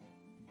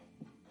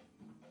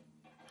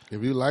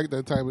 If you like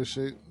that type of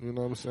shit, you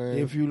know what I'm saying?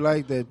 If you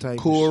like that type of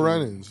shit. Cool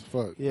runnings,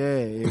 fuck. Yeah,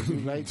 if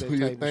you like that type of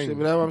shit.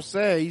 But that's what I'm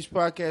saying. Each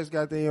podcast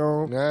got their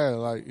own you know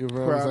what I'm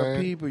crowd saying?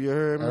 of people, you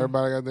heard me?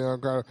 Everybody got their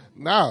own crowd.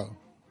 Now,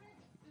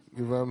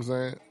 you know what I'm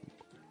saying?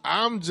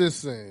 I'm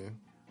just saying,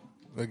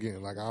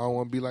 again, like I don't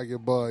want to be like your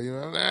boy,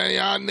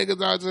 y'all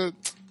niggas out there.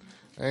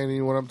 Ain't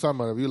even what I'm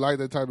talking about. If you like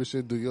that type of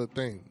shit, do your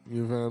thing.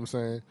 You know what I'm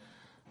saying?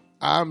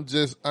 I'm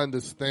just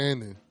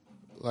understanding,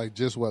 like,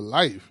 just what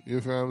life. You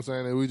feel what I'm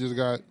saying? And we just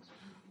got...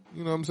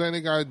 You know what I'm saying?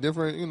 They got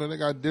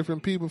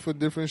different people for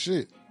different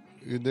shit.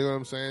 You know what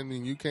I'm saying?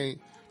 And you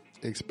can't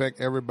expect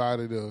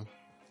everybody to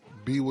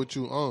be what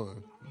you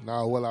on.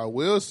 Now, what I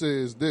will say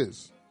is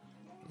this.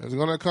 It's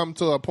going to come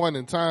to a point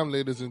in time,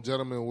 ladies and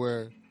gentlemen,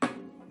 where...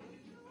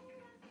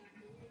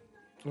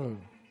 That's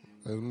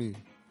me.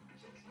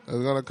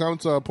 It's going to come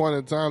to a point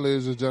in time,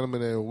 ladies and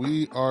gentlemen, that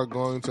we are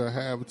going to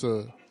have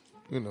to,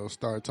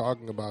 start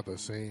talking about the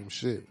same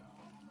shit.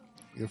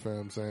 You feel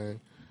what I'm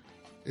saying?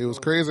 It was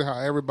crazy how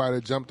everybody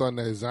jumped on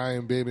that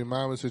Zion baby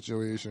mama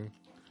situation.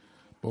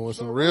 But when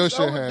some real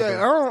shit happened...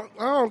 I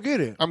don't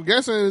get it. I'm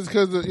guessing it's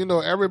because,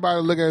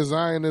 everybody look at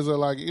Zion as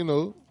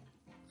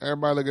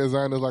everybody look at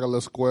Zion as like a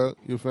little square.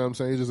 You feel what I'm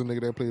saying? He's just a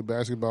nigga that played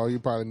basketball. You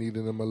probably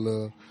needed him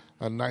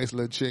a nice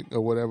little chick or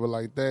whatever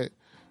like that.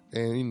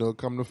 And,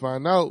 come to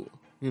find out,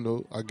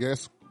 I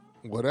guess,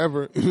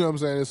 whatever, you know what I'm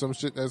saying? There's some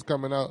shit that's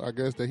coming out, I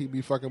guess, that he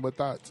be fucking with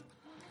thoughts.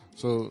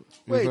 So...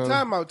 Wait,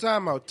 time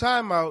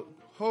out.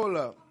 Hold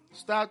up.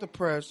 Stop the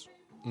press.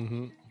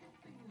 Mm-hmm.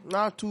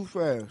 Not too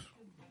fast.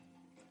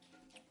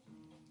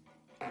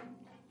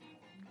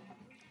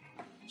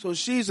 So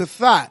she's a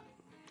thought.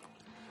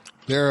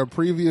 There are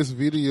previous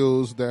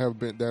videos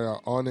that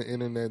are on the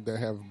internet that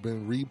have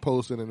been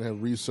reposted and have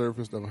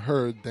resurfaced of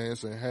her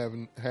dancing,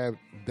 have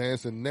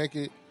dancing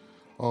naked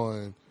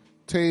on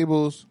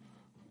tables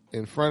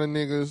in front of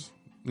niggas.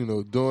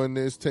 Doing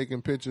this,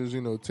 taking pictures.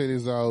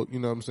 Titties out. You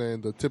know what I'm saying?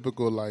 The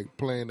typical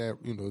playing that.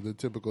 The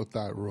typical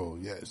thought role.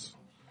 Yes.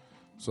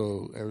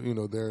 So,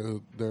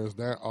 there's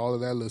that, all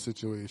of that little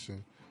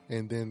situation.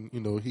 And then,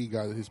 he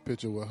got his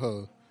picture with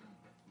her.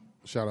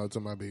 Shout out to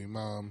my baby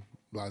mom,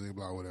 blah, blah,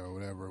 blah,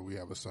 whatever. We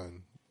have a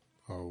son,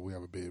 or we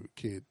have a baby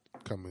kid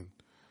coming.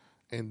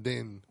 And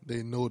then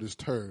they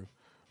noticed her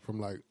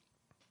from,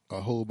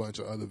 a whole bunch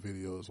of other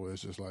videos where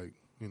it's just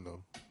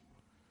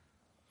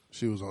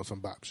she was on some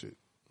bop shit.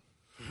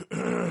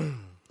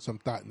 Some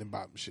thought in the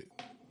bottom shit.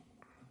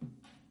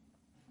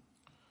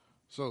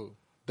 So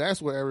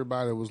that's where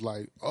everybody was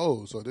like,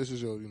 oh, so this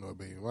is your,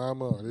 baby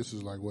mama, or this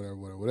is like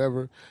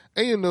whatever.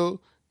 And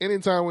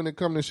anytime when it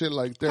comes to shit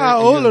like that. How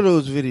old are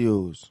those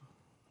videos?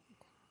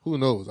 Who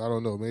knows? I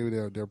don't know. Maybe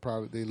they're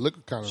probably, they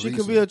look kind of She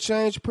recent. could be a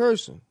changed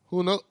person.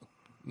 Who knows?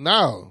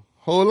 Now,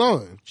 hold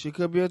on. She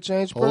could be a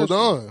changed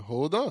person.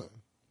 Hold on.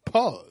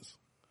 Pause.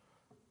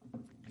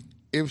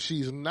 If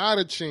she's not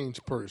a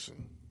changed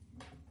person,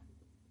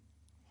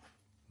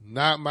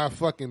 not my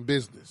fucking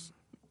business.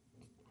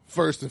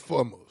 First and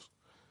foremost.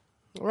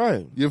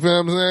 Right. You feel what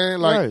I'm saying?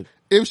 Like, right.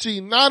 If she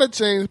not a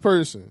changed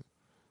person,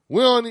 I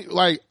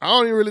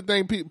don't even really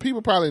think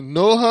people probably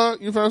know her.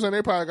 You feel what I'm saying?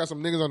 They probably got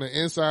some niggas on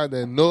the inside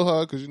that know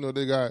her because,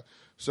 they got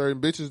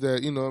certain bitches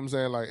that, you know what I'm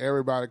saying, like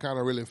everybody kind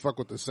of really fuck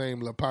with the same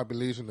little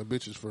population of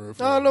bitches for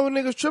I don't know what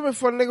niggas tripping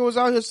for. The nigga was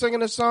out here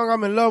singing a song,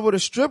 I'm in love with a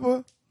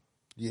stripper.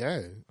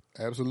 Yeah,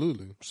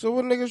 absolutely. So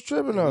what niggas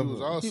tripping on? He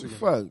was all singing.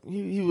 Fuck.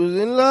 He was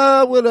in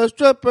love with a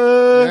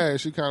stripper. Yeah,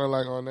 she kind of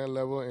like on that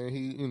level and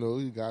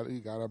he got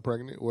her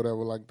pregnant, whatever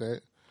like that.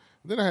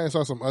 Then I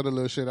saw some other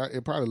little shit.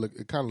 It kind of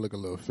looked a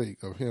little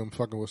fake of him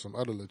fucking with some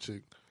other little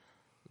chick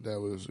that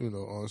was,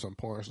 on some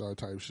porn star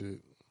type shit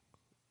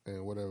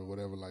and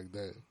whatever like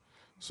that.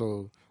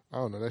 So, I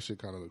don't know. That shit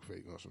kind of looked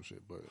fake on some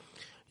shit, but.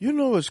 You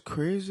know what's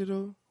crazy,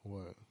 though?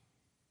 What?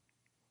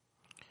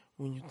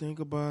 When you think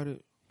about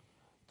it,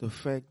 the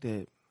fact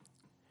that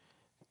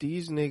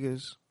these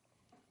niggas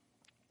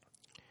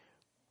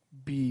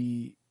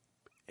be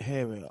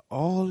having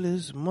all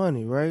this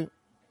money, right?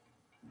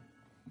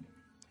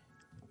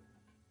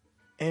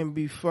 And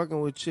be fucking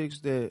with chicks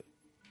that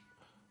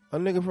a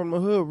nigga from the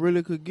hood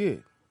really could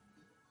get.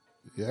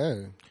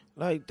 Yeah.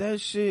 Like, that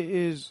shit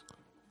is...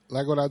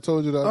 Like what I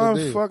told you the other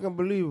day. Unfucking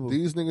believable.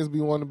 These niggas be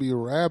wanting to be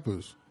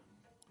rappers.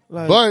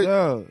 Like,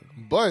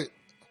 but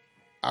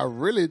I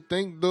really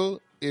think though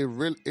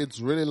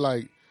it's really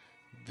like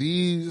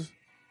these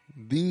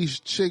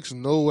chicks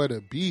know where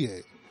to be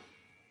at.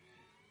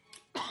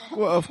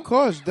 Well, of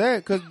course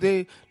that, cause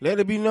they let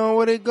it be known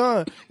where they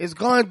going. It's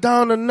going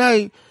down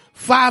tonight,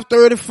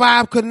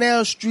 535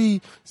 Canal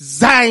Street,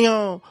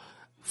 Zion,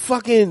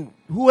 fucking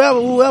whoever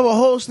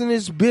hosting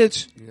this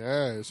bitch.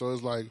 Yeah, so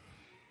it's like,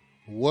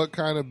 what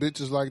kind of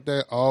bitches like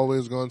that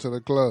always going to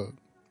the club?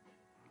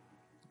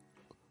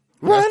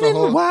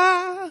 Running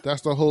wild.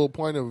 That's the whole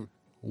point of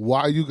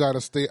why you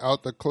gotta stay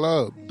out the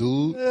club,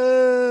 dude.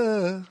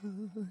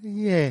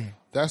 Yeah.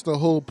 That's the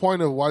whole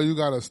point of why you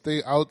gotta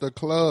stay out the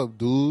club,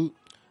 dude.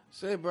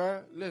 Say,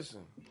 bro,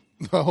 listen.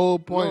 The whole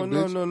point,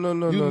 bitch.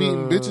 No. You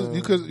meeting bitches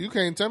because you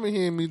can't tell me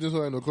he ain't meet this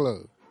hoe at no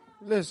club.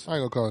 Listen. I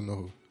ain't gonna call it no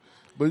hoe.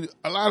 But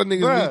a lot of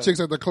niggas meet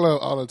chicks at the club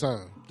all the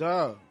time.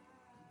 Dog.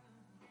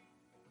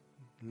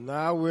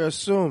 Now we're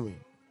assuming.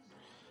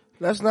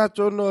 Let's not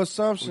throw no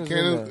assumptions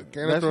in that.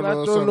 Let's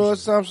not throw no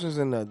assumptions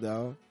in that,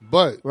 dog.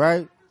 But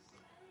right?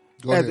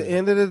 At the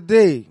end of the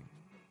day,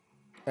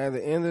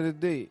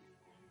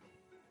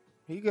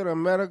 he could have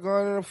met her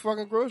going in a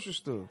fucking grocery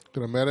store.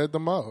 Could have met her at the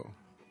mall.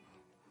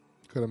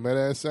 Could have met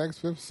her at Saks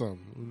Fifth or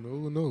something.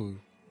 Who knows?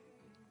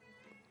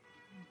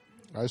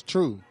 That's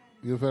true.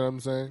 You feel what I'm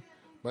saying?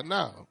 But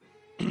now,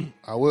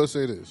 I will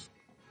say this.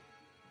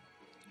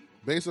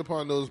 Based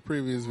upon those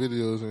previous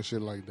videos and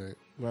shit like that,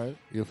 right?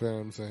 You feel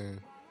what I'm saying?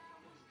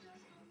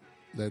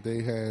 That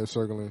they had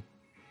circling.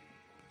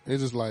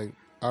 It's just like,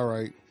 all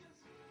right,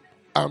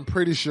 I'm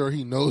pretty sure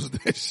he knows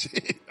that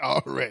shit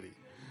already.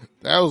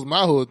 That was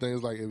my whole thing.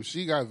 It's like, if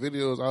she got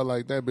videos out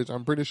like that, bitch,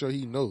 I'm pretty sure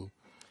he know.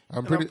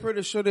 I'm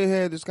pretty sure they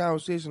had this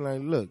conversation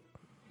like, look,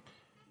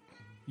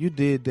 you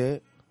did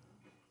that.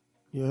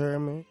 You heard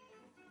me?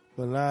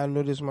 But now I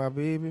know this my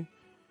baby.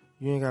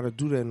 You ain't got to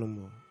do that no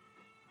more.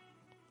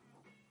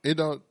 It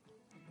don't,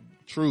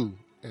 true.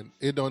 And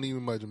it don't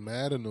even much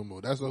matter no more.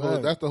 That's the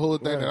whole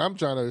thing that I'm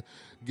trying to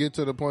get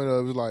to the point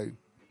of. Is like,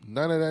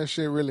 none of that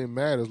shit really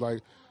matters. Like,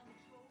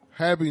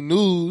 happy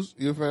news,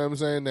 you feel what I'm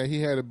saying, that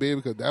he had a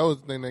baby, because that was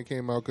the thing that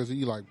came out, because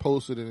he like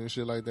posted it and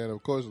shit like that.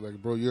 Of course, like,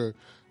 bro, you're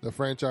the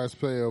franchise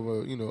player of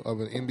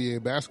an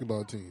NBA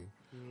basketball team,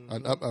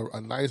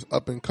 a nice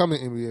up and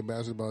coming NBA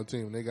basketball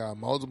team. They got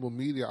multiple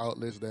media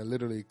outlets that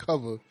literally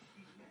cover,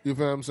 you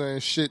feel what I'm saying,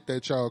 shit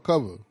that y'all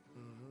cover.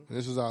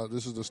 This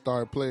is the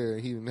star player,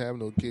 and he didn't have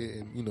no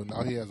kid, and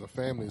now he has a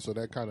family, so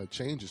that kind of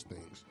changes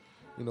things.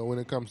 When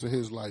it comes to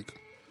his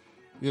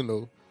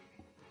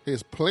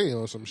his play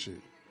on some shit,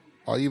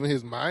 or even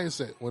his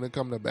mindset when it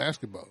comes to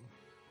basketball.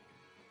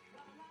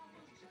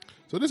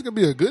 So this could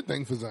be a good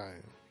thing for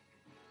Zion.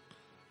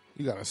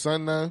 You got a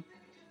son now.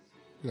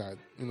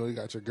 You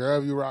got your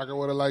girl if you rocking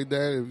with her like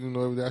that.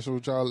 If that's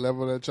what y'all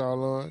level that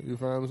y'all on. You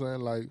feel what I'm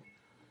saying? Like,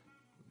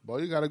 boy,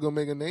 you got to go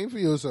make a name for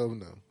yourself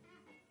now.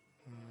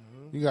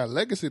 You got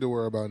legacy to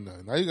worry about now.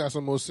 Now you got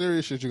some more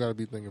serious shit you got to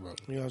be thinking about.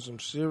 You got some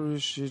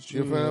serious shit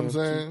you feel what I'm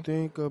saying?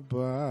 Think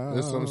about.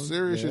 There's some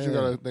serious shit you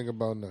got to think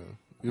about now.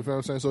 You feel what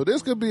I'm saying? So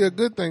this could be a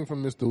good thing for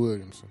Mr.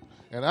 Williamson.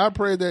 And I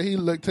pray that he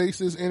takes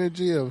this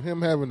energy of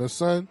him having a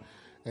son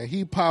and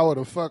he power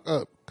the fuck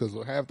up. Because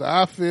after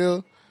I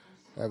feel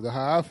After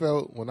how I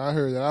felt when I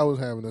heard that I was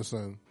having a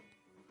son,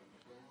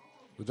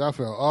 which I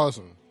felt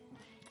awesome.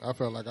 I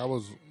felt like I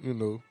was,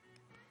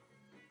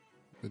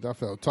 that I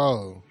felt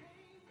tall.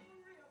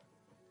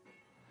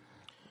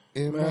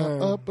 In my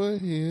upper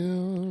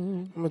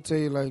hill. I'm going to tell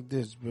you like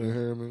this, bro. You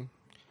hear me?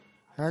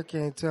 I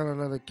can't tell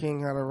another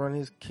king how to run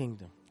his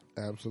kingdom.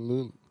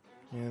 Absolutely.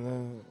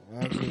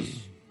 I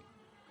just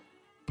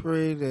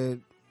pray that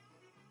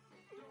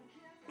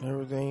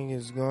everything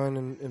is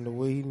going in the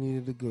way he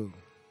needed to go.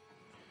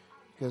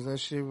 Because that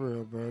shit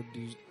real, bro.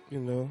 These,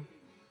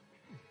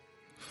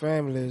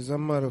 family is a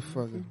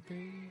motherfucker.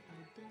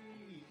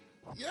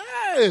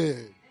 Yeah.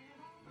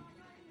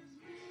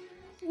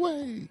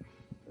 Wait.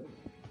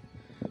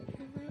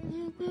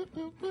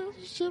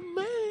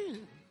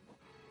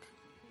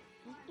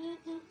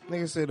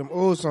 Nigga said them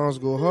old songs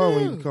go hard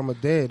when you become a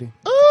daddy.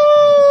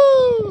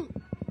 Ooh.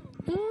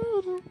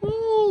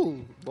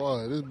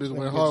 Boy, this bitch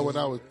went hard when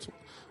I was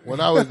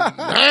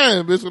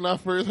 9, bitch, when I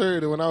first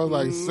heard it. When I was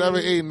like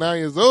 7, 8, 9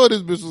 years old,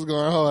 this bitch was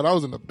going hard. I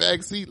was in the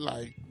back seat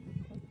like,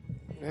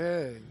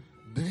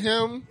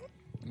 him,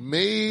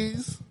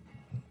 Maze.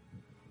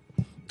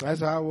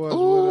 That's how I was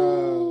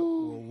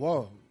with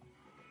War.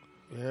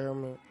 You hear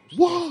me?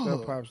 Whoa.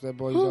 Step Pops, that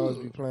boy used to always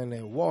be playing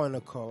that War in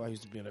the car. I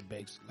used to be in the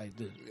back like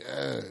this.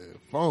 Yeah,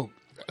 funk.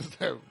 That's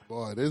that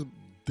boy.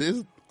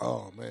 This.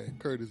 Oh man,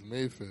 Curtis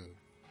Mayfield.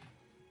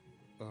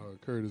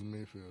 Curtis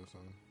Mayfield,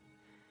 son.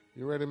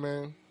 You ready,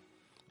 man?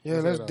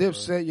 Yeah, let's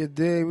dipset your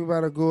dig. We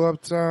about to go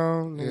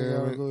uptown. We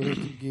gotta go hit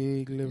the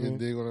gig, living. You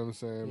dig what I'm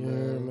saying,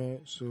 yeah,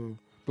 man. So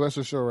bless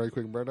the show right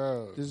quick,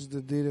 brother. This is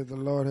the day that the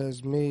Lord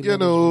has made.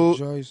 Let us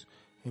rejoice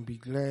and be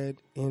glad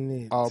in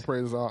it. All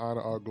praise, all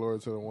honor, all glory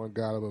to the one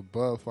God of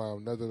above.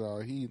 Found nothing all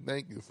he.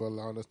 Thank you for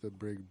allowing us to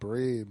break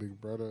bread,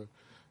 big brother.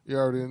 You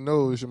already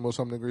know it's your most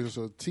humble gracious.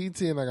 So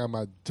TT and I got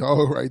my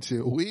dog right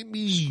here with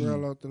me.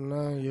 Scroll out the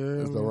 9,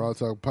 yeah. It's the Raw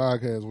Talk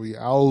Podcast. We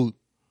out.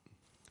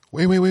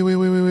 Wait.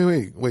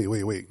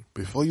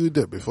 Before you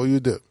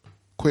dip.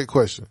 Quick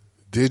question.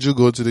 Did you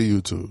go to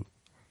the YouTube?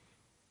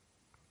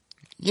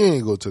 You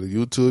ain't go to the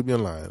YouTube, you're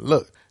lying.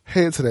 Look,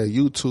 head to that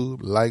YouTube,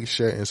 like,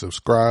 share, and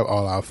subscribe.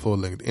 All our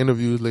full-length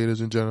interviews,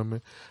 ladies and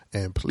gentlemen.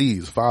 And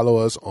please follow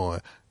us on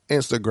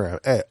Instagram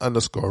at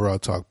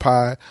 _Raw Talk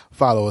Pod.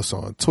 Follow us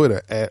on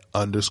Twitter at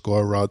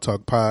 _Raw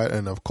Talk Pod.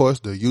 And of course,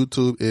 the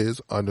YouTube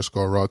is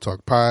 _Raw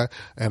Talk Pod.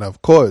 And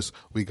of course,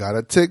 we got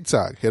a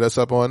TikTok. Hit us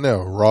up on there.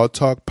 Raw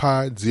Talk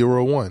Pod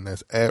 01.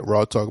 That's at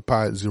Raw Talk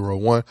Pod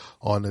 01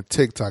 on the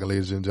TikTok,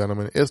 ladies and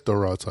gentlemen. It's the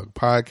Raw Talk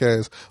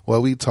Podcast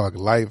where we talk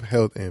life,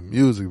 health, and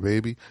music,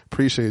 baby.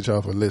 Appreciate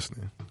y'all for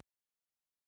listening.